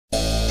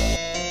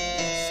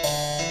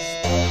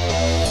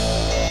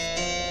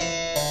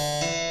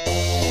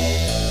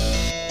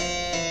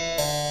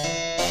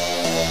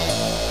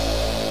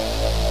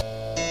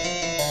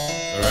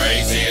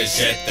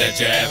shit that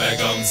you ever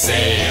gon'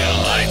 see.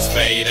 Lights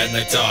fade and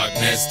the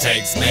darkness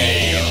takes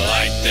me.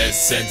 Like this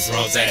since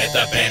Rosa hit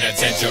the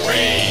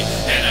penitentiary,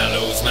 and I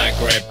lose my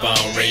grip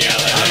on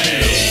reality. I'm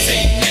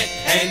losing it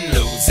and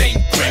losing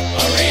grip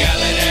on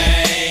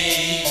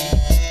reality.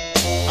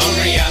 On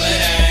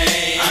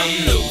reality, I'm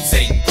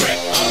losing grip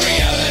on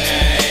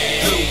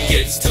reality. Who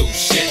gives two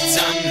shits?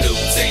 I'm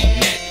losing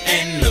it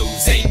and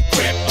losing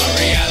grip on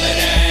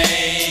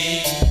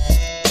reality.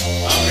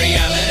 On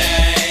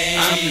reality,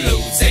 I'm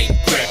losing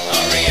grip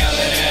on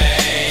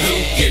reality. Who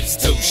gives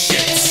two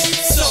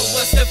shits? So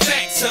what's the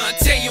facts, huh?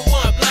 Tell you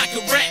what, like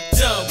a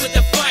raptor with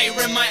the fire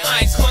in my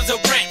eyes, cause a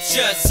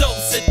rapture. So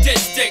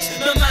sadistic,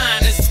 my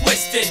mind is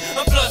twisted.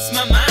 I've lost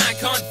my mind,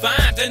 can't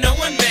find it, no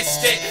one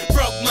missed it.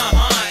 Broke my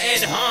heart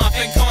in half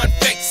and can't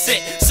fix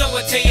it. So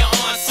I tell your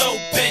arse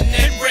open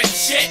and rip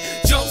shit.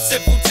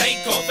 Joseph will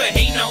take over,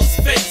 he knows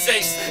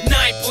physics.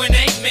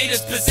 9.8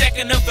 meters per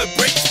second of a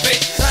brick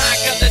bitch. I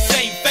got the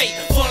same fate,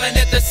 falling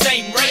at the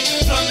same rate,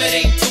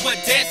 plummeting to a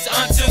death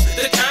onto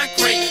the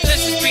concrete.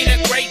 This has been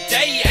a great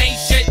day, ain't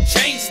shit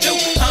changed too.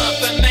 Half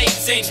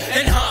amazing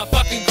and half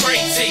fucking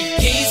crazy.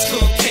 He's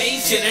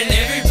Caucasian and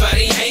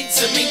everybody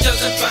hates him. He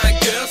doesn't find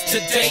girls to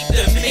date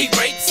them, he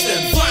rapes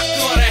them. Fuck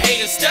all the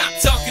haters, stop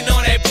talking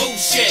all that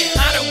bullshit.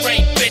 I don't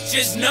rape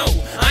bitches, no,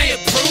 I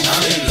approve.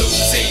 I'm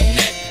losing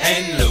it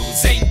and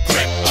losing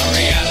grip on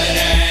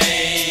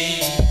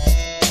reality.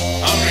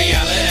 On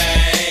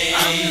reality,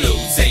 I'm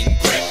losing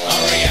grip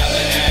on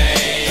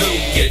reality. Who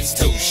gives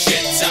two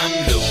shits? I'm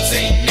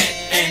losing it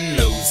and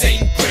losing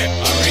grip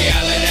on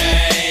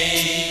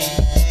reality.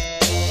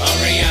 On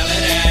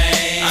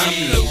reality, I'm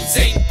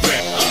losing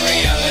grip on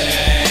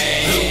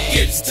reality. Who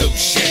gives two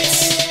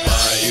shits?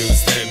 I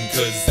use them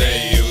cause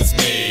they use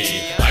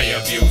me. I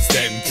abuse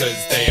them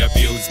cause they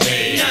abuse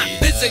me. Not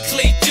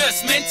physically,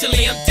 just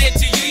mentally. I'm dead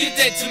to you, you're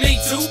dead to me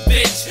too,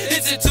 bitch.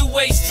 It's a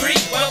two-way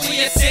street, while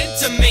we are sent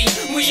to me.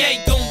 We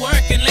ain't gon'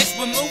 work unless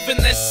we're moving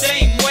the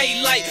same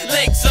way, like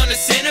legs on a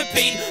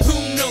centipede. Who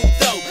knew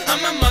though?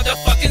 I'm a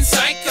motherfucking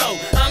psycho.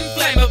 I'm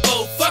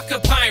flammable, fuck a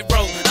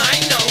pyro. I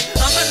know,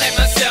 I'ma let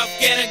myself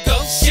get a go.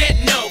 Shit,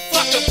 no,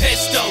 fuck a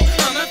pistol.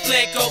 I'ma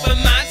flick over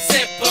my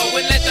Zippo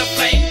and let the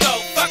flame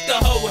go. Fuck the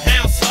whole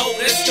household,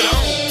 it's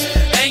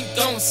gone. Ain't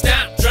gon'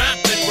 stop, drop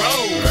and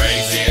roll.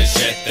 Craziest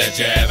shit that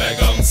you ever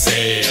gon'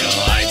 see.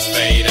 Lights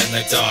fade and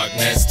the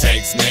darkness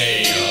takes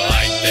me.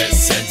 Like this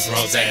since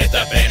Rosa hit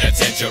the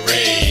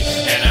penitentiary,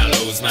 and I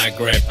lose my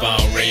grip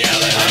on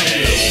reality. I'm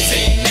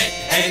losing it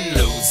and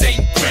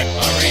losing grip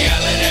on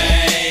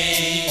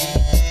reality.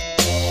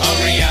 On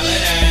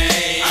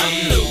reality, I'm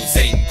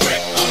losing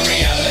grip on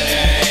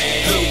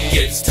reality. Who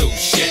gives two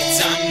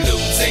shits? I'm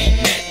losing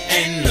it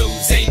and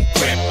losing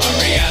grip on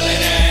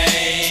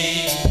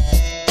reality.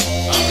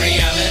 On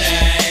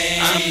reality,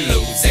 I'm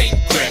losing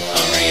grip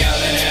on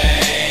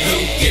reality. Who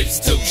gives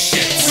two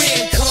shits?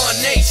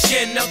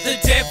 Reincarnation of the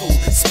devil,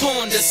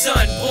 spawned a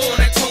son, born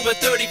October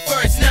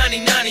 31st,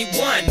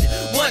 1991.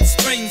 What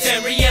strings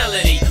and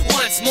reality?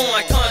 Once more,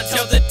 I can't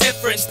tell the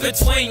difference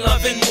between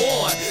love and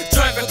war.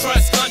 Drive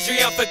across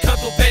country off a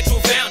couple petrol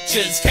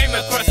vouchers. Came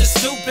across a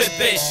stupid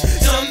bitch,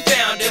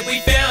 dumbfounded. We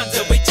found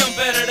her, we jump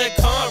out of the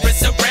car and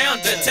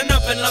surround her. Turn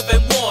up in Love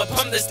and War,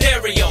 pump the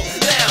stereo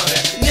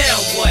louder. Now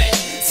what?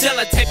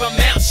 Sellotape my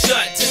mouth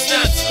shut to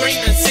stop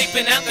screaming,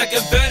 seeping out the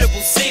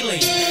convertible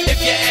ceiling.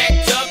 If you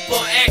act up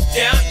or act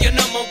out, you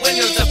know my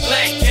windows are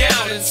blacked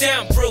out and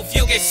soundproof,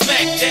 you'll get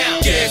smacked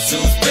down. Guess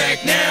who's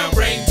back now?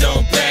 Rain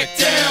don't back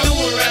down. Threw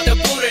her out the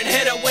boot and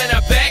hit her when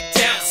I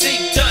backed out. See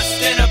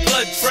dust and a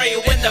blood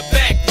trail in the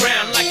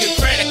background. Like a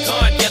credit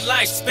card, your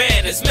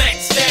lifespan is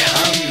maxed